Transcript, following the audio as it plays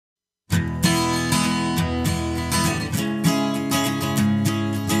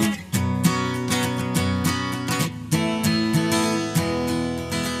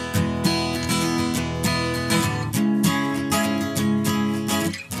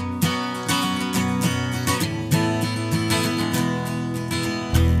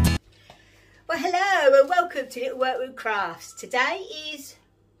to Little Workroom Crafts. Today is,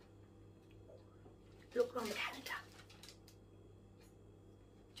 look on the calendar,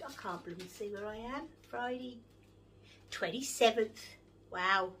 I can't blooming see where I am, Friday 27th,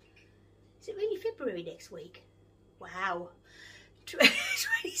 wow, is it really February next week? Wow,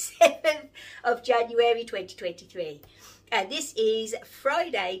 27th of January 2023. And this is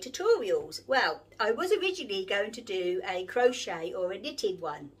Friday tutorials. Well, I was originally going to do a crochet or a knitting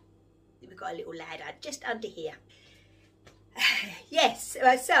one. We've got a little ladder just under here. Yes,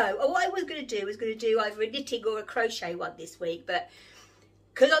 so what I was going to do was either a knitting or a crochet one this week, but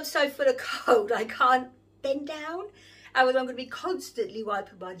because I'm so full of cold, I can't bend down. Otherwise, I'm going to be constantly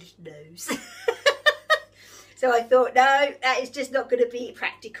wiping my little nose. So I thought, no, that is just not going to be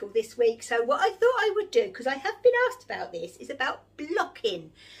practical this week. So what I thought I would do, because I have been asked about this, is about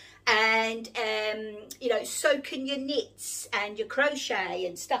blocking and, you know, soaking your knits and your crochet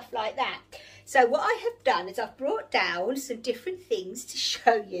and stuff like that. So what I have done is I've brought down some different things to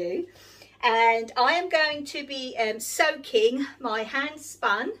show you. And I am going to be soaking my hand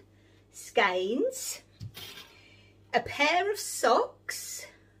spun skeins, a pair of socks,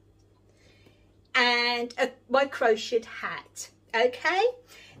 and my crocheted hat. Okay,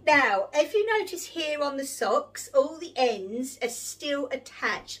 now if you notice here on the socks, all the ends are still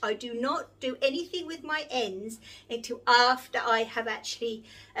attached. I do not do anything with my ends until after I have actually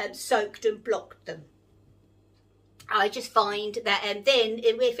soaked and blocked them. I just find that then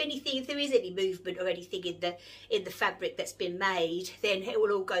if anything, if there is any movement or anything in the fabric that's been made, then it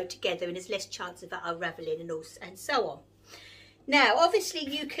will all go together and there's less chance of that unraveling and so on. Now, obviously,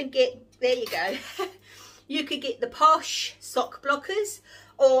 you can get, there you go, you could get the posh sock blockers,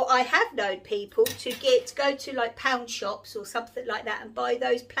 or I have known people to go to like pound shops or something like that and buy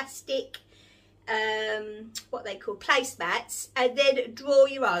those plastic, what they call placemats, and then draw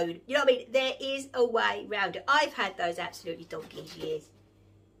your own. You know what I mean? There is a way around it. I've had those absolutely donkey's years.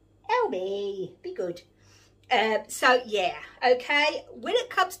 Elby, be good. So, yeah, okay. When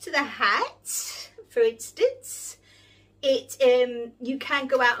it comes to the hat, for instance, you can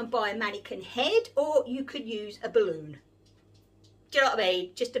go out and buy a mannequin head, or you could use a balloon. Do you know what I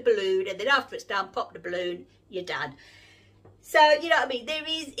mean? Just a balloon, and then after it's done, pop the balloon, you're done. So, you know what I mean? There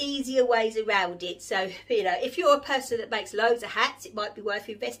is easier ways around it. So, you know, if you're a person that makes loads of hats, it might be worth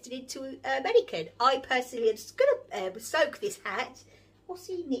investing into a mannequin. I personally am just going to soak this hat. What's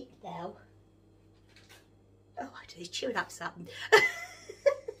he knit now? Oh, I do. He's chewing up something.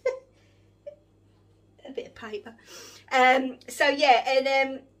 A bit of paper. So yeah,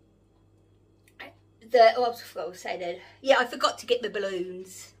 and I forgot to say then. Yeah, I forgot to get the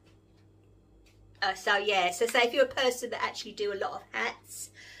balloons. So yeah, so say if you're a person that actually do a lot of hats,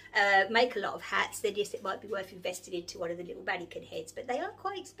 make a lot of hats, then yes, it might be worth investing into one of the little mannequin heads. But they are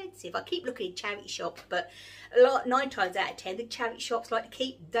quite expensive. I keep looking in charity shops, but 9 times out of 10, the charity shops like to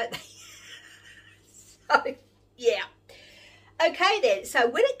keep them, don't they? So yeah. Okay then, so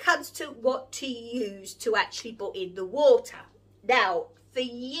when it comes to what to use to actually put in the water. Now, for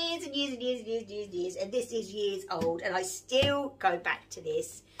years and years and years and years and years and years, and this is years old, and I still go back to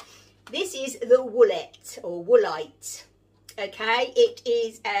this. This is the woolet or woolite. Okay, it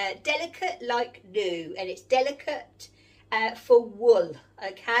is delicate like new, and it's delicate for wool.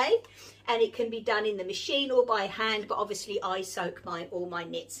 Okay, and it can be done in the machine or by hand, but obviously I soak all my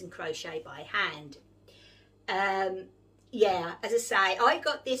knits and crochet by hand. Yeah, as I say, I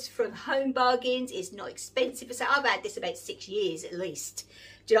got this from Home Bargains. It's not expensive. So I've had this about 6 years at least.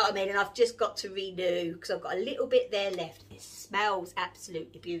 Do you know what I mean? And I've just got to renew because I've got a little bit there left. It smells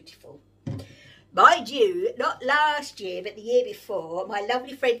absolutely beautiful. Mind you, not last year, but the year before, my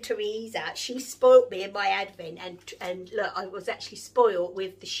lovely friend Teresa, she spoilt me in my advent. And look, I was actually spoilt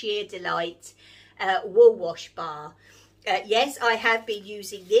with the Sheer Delight wool wash bar. Yes, I have been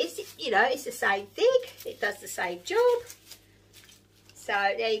using this. You know, it's the same thing. It does the same job. So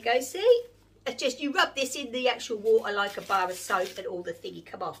there you go, see? It's just you rub this in the actual water like a bar of soap and all the thingy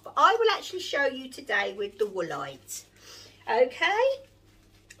come off. But I will actually show you today with the woolite. Okay?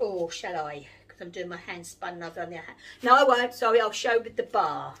 Or shall I? Because I'm doing my hand spun and I've done the other hand. No, I won't. Sorry, I'll show with the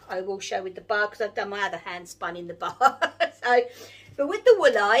bar. I will show with the bar because I've done my other hand spun in the bar. So, but with the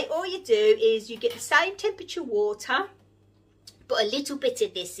woolite, all you do is you get the same temperature water, put a little bit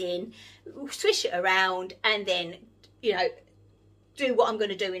of this in, swish it around, and then, you know, do what I'm going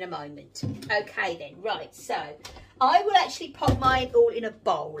to do in a moment. Okay then, right, so I will actually pop mine all in a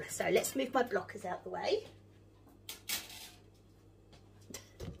bowl. So let's move my blockers out the way.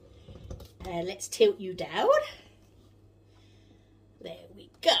 And let's tilt you down. There we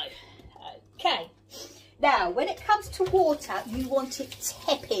go. Okay. Now, when it comes to water, you want it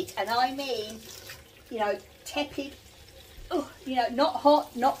tepid. And I mean, you know, tepid. Oh, you know, not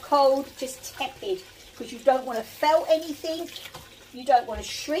hot, not cold, just tepid, because you don't want to felt anything. You don't want to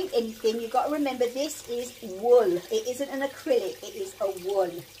shrink anything. You've got to remember this is wool. It isn't an acrylic, it is a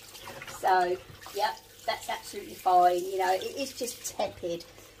wool. So, yeah, that's absolutely fine. You know, it is just tepid.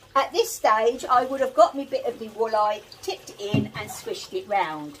 At this stage, I would have got me bit of the woolite, tipped it in and swished it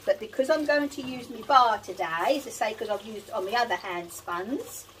round. But because I'm going to use my bar today, as I say, because I've used it on my other hand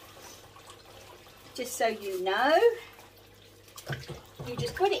spuns, just so you know, you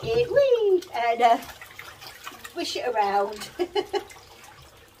just put it in, whee, and swish it around.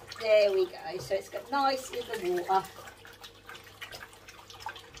 There we go. So it's got nice in the water.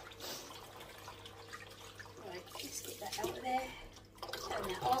 Right, let's get that out of there. Turn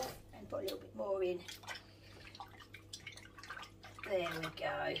that off and put a little bit more in. There we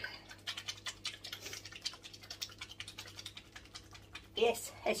go.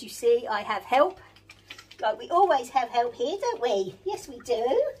 Yes, as you see, I have help. Like we always have help here, don't we? Yes, we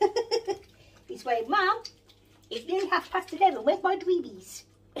do. He's saying, Mum, it's nearly 11:30. Where's my dweebies?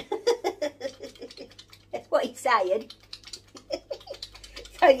 That's what he's saying.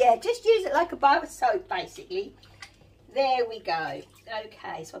 So yeah, just use it like a bar of soap, basically. There we go.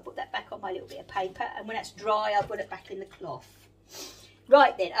 Okay, so I put that back on my little bit of paper, and when that's dry, I'll put it back in the cloth.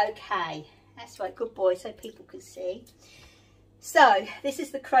 Right then, okay. That's right, good boy, so people can see. So, this is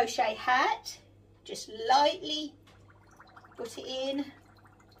the crochet hat. Just lightly put it in.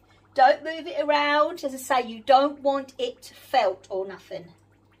 Don't move it around. As I say, you don't want it to felt or nothing.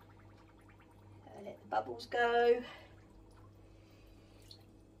 Let the bubbles go.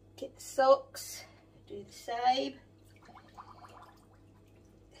 Get the socks. Do the same.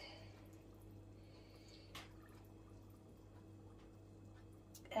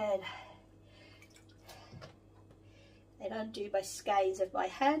 And then undo my skeins of my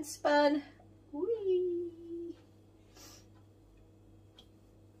hand spun. Whee.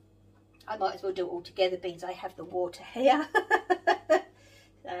 I might as well do it all together, beans I have the water here.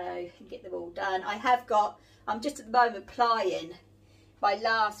 So you can get them all done. I'm just at the moment plying my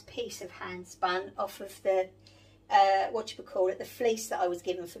last piece of hand spun off of the the fleece that I was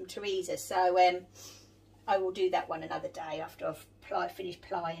given from Teresa. So I will do that one another day after I've finished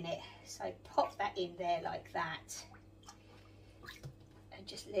plying it. So pop that in there like that and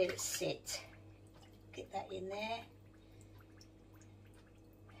just let it sit. Get that in there.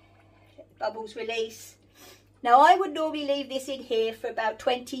 Let the bubbles release. Now I would normally leave this in here for about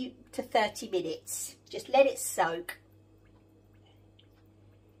 20 to 30 minutes. Just let it soak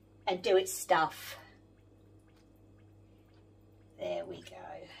and do its stuff. There we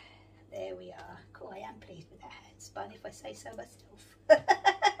go. There we are. Cool, I am pleased with that hand spun, if I say so myself.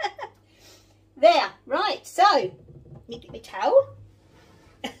 There, right, so let me get my towel.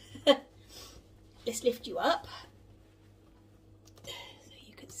 Let's lift you up so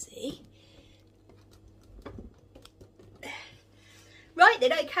you can see. Right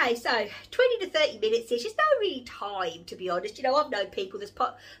then, okay, so 20 to 30 minutes is just no really time, to be honest. You know, I've known people that's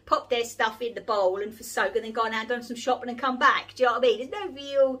pop their stuff in the bowl and for soak and then gone out and done some shopping and come back. Do you know what I mean? There's no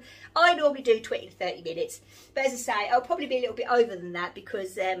real... I normally do 20 to 30 minutes. But as I say, I'll probably be a little bit over than that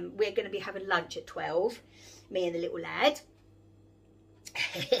because we're going to be having lunch at 12, me and the little lad.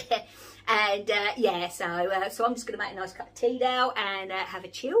 And yeah, so I'm just going to make a nice cup of tea now and have a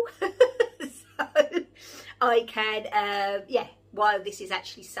chill. So I can, yeah, while this is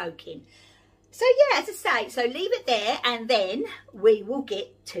actually soaking. So yeah, as I say, so leave it there and then we will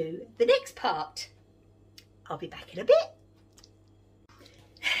get to the next part. I'll be back in a bit.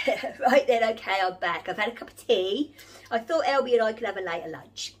 Right then, okay, I'm back. I've had a cup of tea. I thought Elby and I could have a later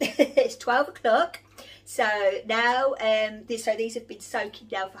lunch. It's 12 o'clock. So now, so these have been soaking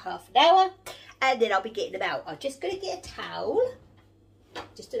down for half an hour and then I'll be getting them out. I'm just going to get a towel,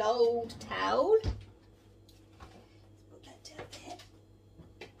 just an old towel. Put that down there.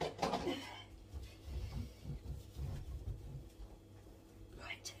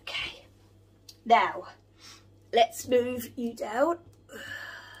 Right, okay. Now, let's move you down.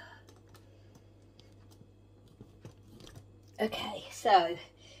 Okay, so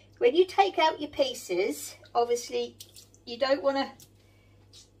when you take out your pieces, obviously you don't want to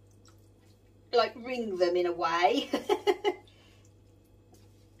like wring them in a way.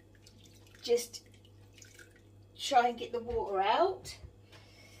 Just try and get the water out.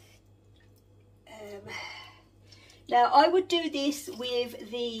 Now I would do this with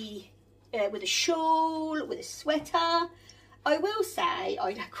a shawl, with a sweater. I will say,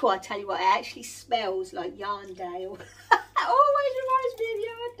 I tell you what, it actually smells like Yarndale. Always reminds me of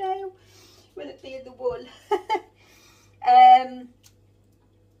Yarndale with it being the wool.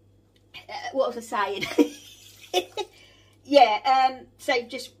 What was I saying? yeah, so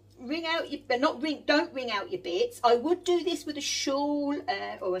just wring out your, but don't wring out your bits. I would do this with a shawl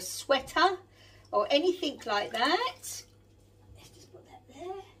or a sweater or anything like that. Let's just put that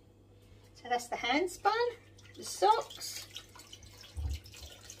there. So that's the hand spun, the socks.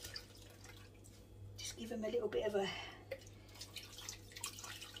 Just give them a little bit of a,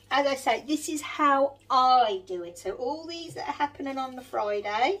 as I say, this is how I do it. So all these that are happening on the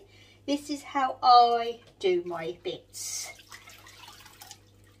Friday, this is how I do my bits.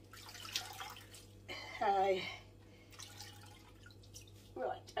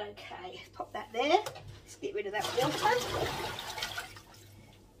 Right, okay, pop that there. Let's get rid of that water.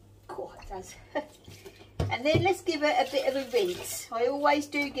 Cool, it does. And then let's give it a bit of a rinse. I always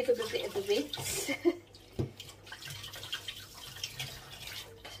do give it a bit of a rinse.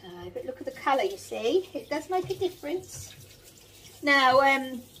 But look at the colour, you see, it does make a difference. Now,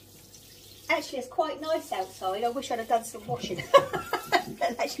 actually it's quite nice outside. I wish I'd have done some washing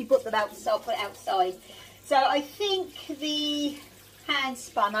and actually put them outside, put it outside. So I think the hand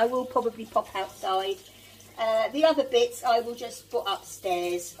spun I will probably pop outside. The other bits I will just put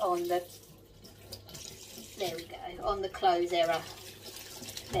upstairs on the, there we go, on the clothes area.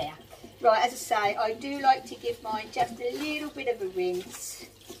 There. Right, as I say, I do like to give mine just a little bit of a rinse,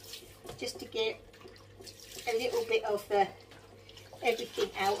 just to get a little bit of the everything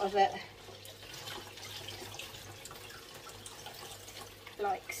out of it,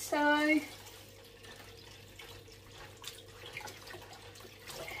 like so.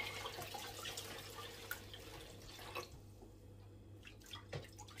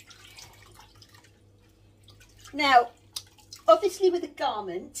 Now, obviously with a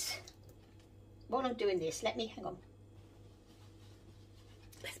garment, while I'm doing this, let me, hang on.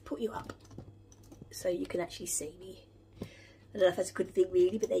 Let's put you up so you can actually see me. I don't know if that's a good thing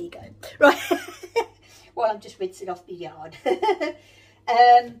really, but there you go. Right, while I'm just rinsing off the yard.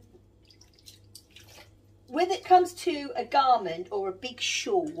 When it comes to a garment or a big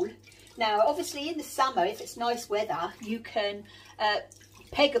shawl, now obviously in the summer, if it's nice weather, you can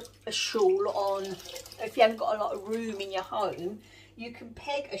peg a shawl on, if you haven't got a lot of room in your home, you can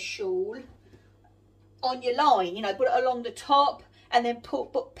peg a shawl on your line, you know, put it along the top and then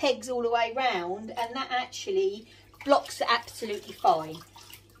put pegs all the way round, and that actually blocks it absolutely fine.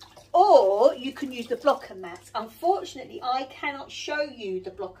 Or you can use the blocker mats. Unfortunately, I cannot show you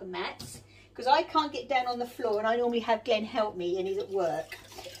the blocker mats because I can't get down on the floor, and I normally have Glenn help me and he's at work.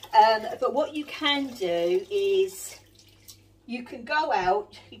 But what you can do is you can go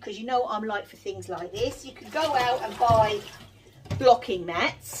out, because you know what I'm like for things like this, you can go out and buy blocking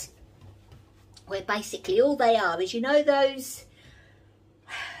mats, where basically all they are is, you know, those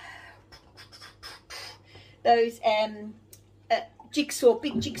jigsaw,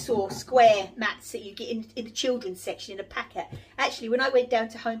 big jigsaw square mats that you get in the children's section in a packet. Actually, when I went down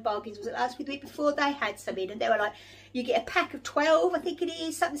to Home Bargains, was it last week before, they had some in, and they were like, you get a pack of 12, I think it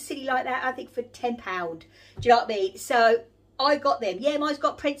is, something silly like that, I think for £10. Do you know what I mean? So I got them. Yeah, mine's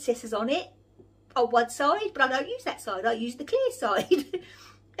got princesses on it on one side, but I don't use that side, I use the clear side.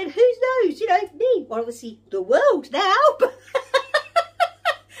 And who's those? You know, me. Well, obviously the world now.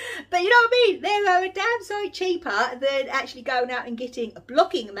 But you know what I mean? They're a damn sight cheaper than actually going out and getting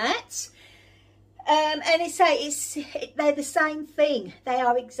blocking mats. And they're the same thing. They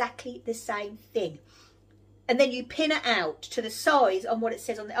are exactly the same thing. And then you pin it out to the size on what it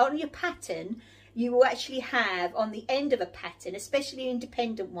says on your pattern. You will actually have on the end of a pattern, especially an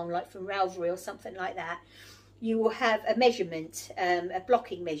independent one like from Ravelry or something like that, you will have a measurement, a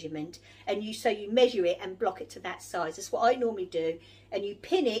blocking measurement, and you measure it and block it to that size. That's what I normally do, and you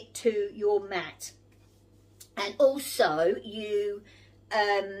pin it to your mat. And also you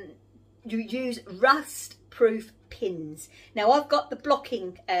use rust-proof pins. Now I've got the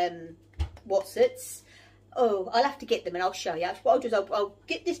blocking wassets. Oh, I'll have to get them and I'll show you. What I'll do is I'll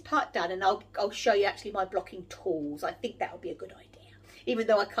get this part done and I'll show you actually my blocking tools. I think that would be a good idea, even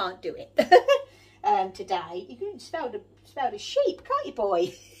though I can't do it. Today. You can smell the sheep, can't you, boy?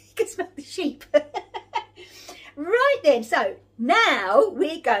 You can smell the sheep. Right then, so now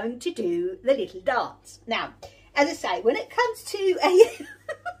we're going to do the little dance. Now, as I say, when it comes to a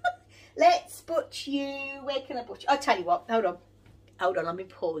let's put you, where can I put you? I'll tell you what, hold on, let me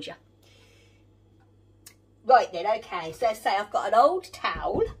pause you. Right then, okay, so say I've got an old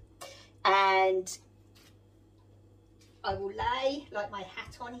towel and I will lay like my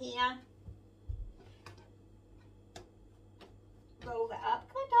hat on here. Roll that up.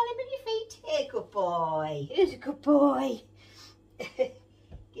 Come on, darling, bring your feet here. Good boy. Who's a good boy? Get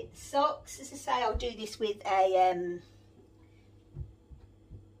the socks. As I say, I'll do this with a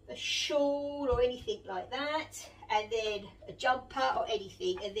shawl or anything like that. and then a jumper or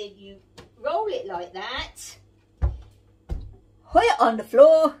anything, and then you roll it like that, put it on the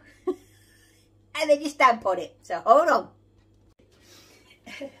floor, and then you stamp on it. So hold on.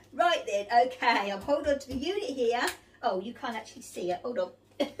 Right then, okay, I'm holding on to the unit here. Oh, you can't actually see it. Hold on.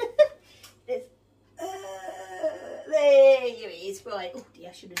 There it is. Right. Oh dear,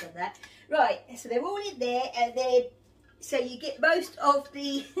 I should have done that. Right. So they're all in there, and then so you get most of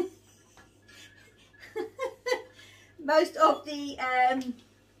the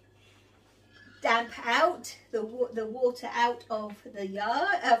damp out, the water out of the yarn,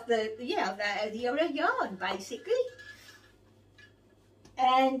 the yarn basically,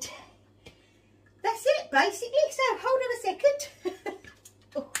 and that's it basically. So hold on a second.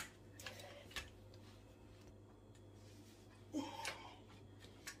 Oh.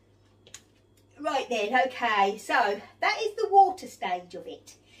 Right then, okay, so that is the water stage of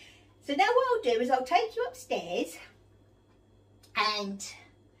it. So now what I'll do is I'll take you upstairs, and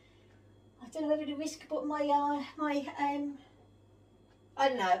I don't know whether to risk put my I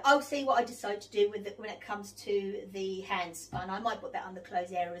don't know, I'll see what I decide to do with it when it comes to the hand spun. I might put that on the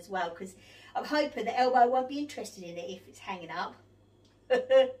clothes area as well, because I'm hoping that Elbow won't be interested in it if it's hanging up. I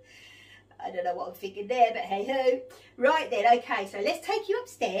don't know what I'm thinking there, but hey ho. Right then, okay, so let's take you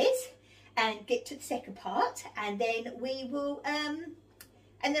upstairs and get to the second part, and then we will and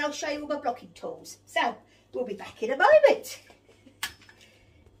then I'll show you all my blocking tools. So we'll be back in a moment.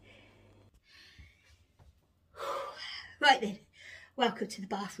 Right then, welcome to the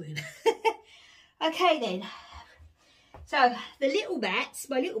bathroom. Okay then, so the little mats,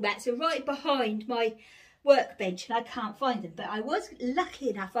 my little mats are right behind my workbench, and I can't find them, but I was lucky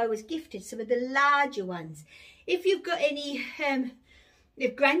enough, I was gifted some of the larger ones. If you've got any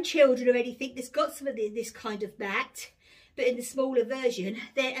if grandchildren or anything that's got some of this kind of mat, but in the smaller version,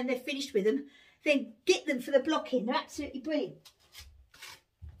 and they're finished with them, then get them for the blocking. They're absolutely brilliant.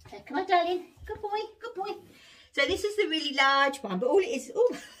 Okay, come on darling, good boy, good boy. So this is the really large one, but all it is,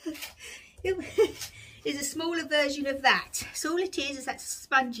 is a smaller version of that. So all it is that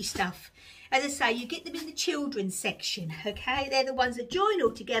spongy stuff. As I say, you get them in the children's section, okay? They're the ones that join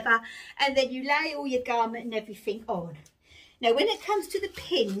all together, and then you lay all your garment and everything on. Now, when it comes to the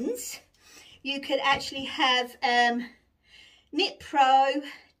pins, you can actually have Knit Pro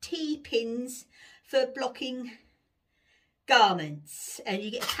T-pins for blocking garments, and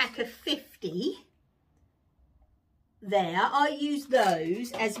you get a pack of 50 there. I use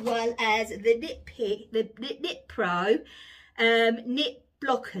those as well as the Knit Pro knit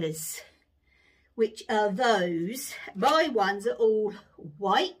blockers, which are those. My ones are all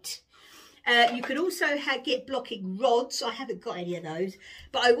white. You can also get blocking rods. I haven't got any of those,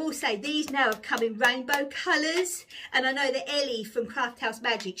 but I will say these now have come in rainbow colours, and I know that Ellie from Craft House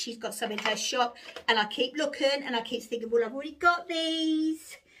Magic, she's got some in her shop, and I keep looking and I keep thinking, well, I've already got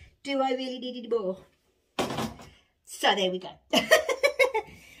these, do I really need any more? So there we go.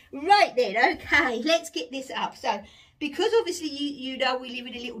 Right then, okay, let's get this up. So because obviously you know we live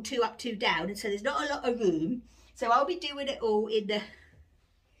in a little 2 up 2 down, and so there's not a lot of room, so I'll be doing it all in the,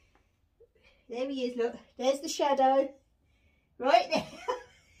 there he is, look, there's the shadow, right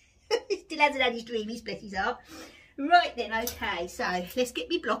there. He still hasn't had his dreamies, bless his heart. Right then, okay, so let's get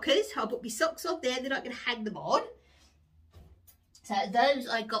me blockers. I'll put my socks on there, then I can hang them on. So those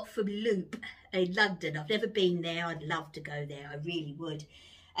I got from Loop in London. I've never been there. I'd love to go there, I really would.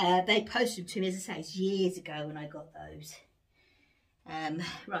 They posted them to me, as I say, it's years ago when I got those.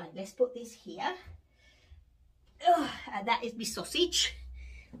 Right, let's put this here. And that is my sausage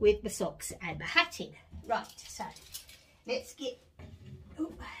with my socks and my hat in. Right, so let's get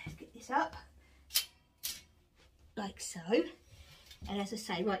this up like so. And as I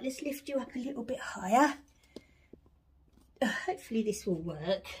say, right, let's lift you up a little bit higher. Hopefully this will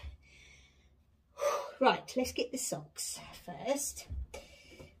work. Right, let's get the socks first.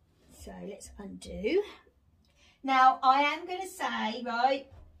 So let's undo. Now I am going to say, right,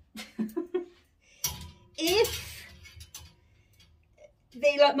 if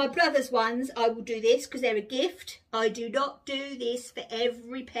they like my brother's ones, I will do this because they're a gift. I do not do this for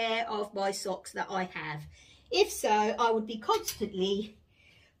every pair of my socks that I have. If so, I would be constantly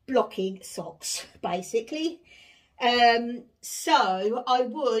blocking socks, basically. So I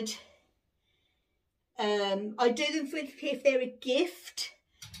would, I do them for if they're a gift.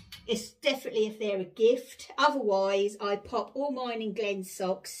 It's definitely if they're a gift. Otherwise, I pop all mine in Glen's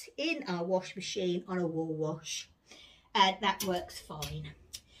socks in our wash machine on a wool wash, and that works fine.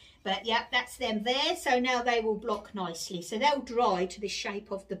 But yeah, that's them there. So now they will block nicely. So they'll dry to the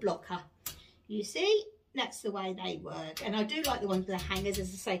shape of the blocker. You see, that's the way they work. And I do like the ones with the hangers, as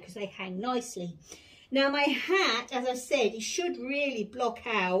I say, because they hang nicely. Now my hat, as I said, it should really block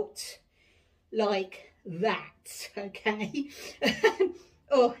out like that, okay?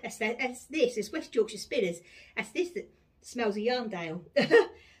 Oh, that's this. It's West Yorkshire Spinners. That's this that smells of Yarndale.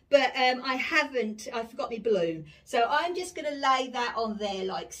 But I forgot my balloon. So I'm just going to lay that on there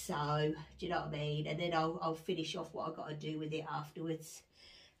like so. Do you know what I mean? And then I'll finish off what I've got to do with it afterwards.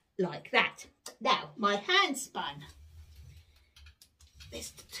 Like that. Now, my hand spun.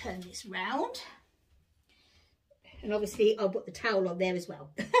 Let's turn this round. And obviously I'll put the towel on there as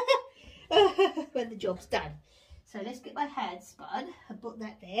well. When the job's done. So let's get my hand spun and put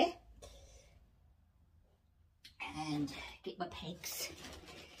that there. And get my pegs.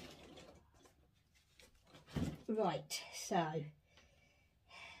 Right, so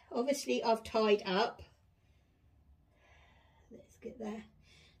obviously I've tied up. Let's get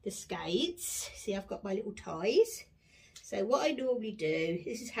the skates. See, I've got my little ties. So what I normally do,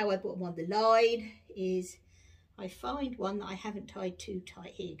 this is how I put them on the line, is I find one that I haven't tied too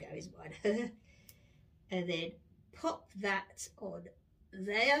tight. Here goes one. And then pop that on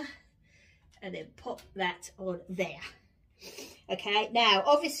there. And then pop that on there. Okay, now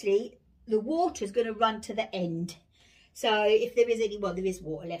obviously the water is going to run to the end. So if there is any, well, there is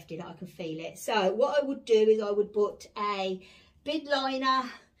water left in it, I can feel it. So what I would do is I would put a bid liner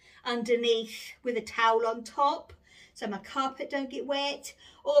underneath with a towel on top so my carpet don't get wet,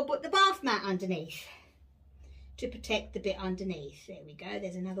 or put the bath mat underneath to protect the bit underneath. There we go,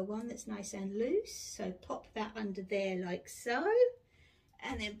 there's another one that's nice and loose. So pop that under there like so,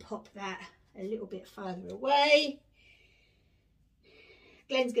 and then pop that a little bit further away.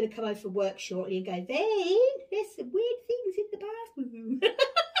 Glenn's going to come over from work shortly and go, then there's some weird things in the bathroom.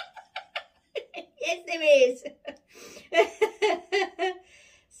 Yes, there is.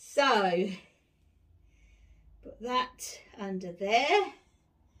 So, put that under there.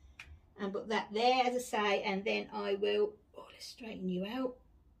 And put that there, as I say, and then I will, oh, let's straighten you out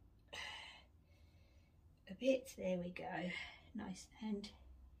a bit. There we go. Nice, and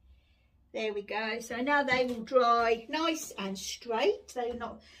there we go. So now they will dry nice and straight. They're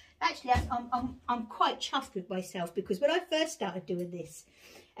not, actually I'm quite chuffed with myself, because when I first started doing this,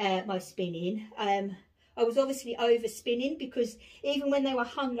 my spinning, I was obviously over spinning, because even when they were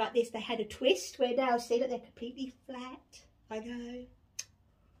hung like this, they had a twist, where now see that they're completely flat. I know.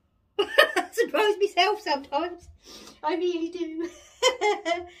 I surprise myself sometimes. I really do.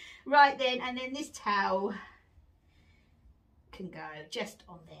 Right then, and then this towel can go just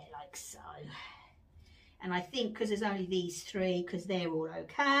on there like so. And I think because there's only these three, because they're all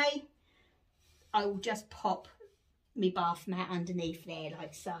okay, I will just pop my bath mat underneath there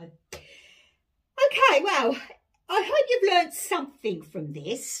like so. Okay, well, I hope you've learned something from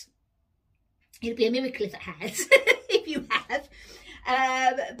this. It'll be a miracle if it has, if you have.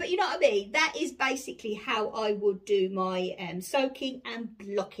 But you know what I mean, that is basically how I would do my soaking and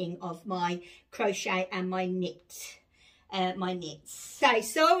blocking of my crochet and my knits. So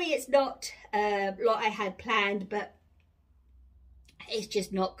sorry it's not like I had planned, but it's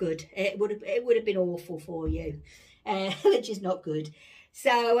just not good. It would have been awful for you. It's just not good.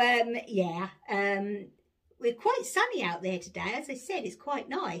 So yeah, we're quite sunny out there today. As I said, it's quite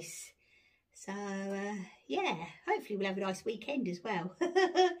nice. So yeah, hopefully we'll have a nice weekend as well.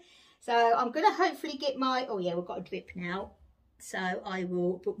 So I'm going to hopefully get my, oh yeah, we've got a drip now. So I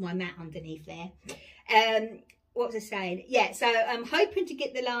will put my mat underneath there. What was I saying? Yeah, so I'm hoping to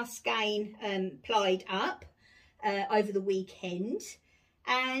get the last skein plied up over the weekend.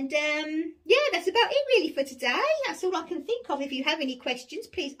 And yeah, that's about it really for today. That's all I can think of. If you have any questions,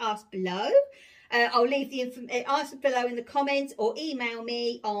 please ask below. I'll leave the answer below in the comments, or email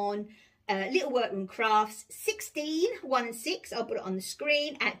me on littleworkroomcrafts16 1 and 6. I'll put it on the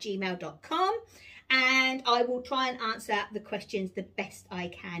screen at gmail.com. And I will try and answer the questions the best I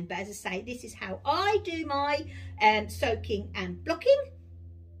can. But as I say, this is how I do my soaking and blocking.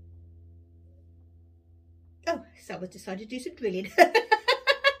 Oh, someone decided to do some drilling.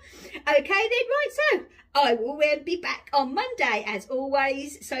 Okay then, right, so I will be back on Monday as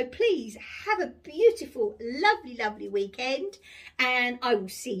always. So please have a beautiful, lovely, lovely weekend. And I will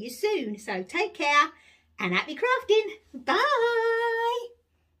see you soon. So take care and happy crafting. Bye.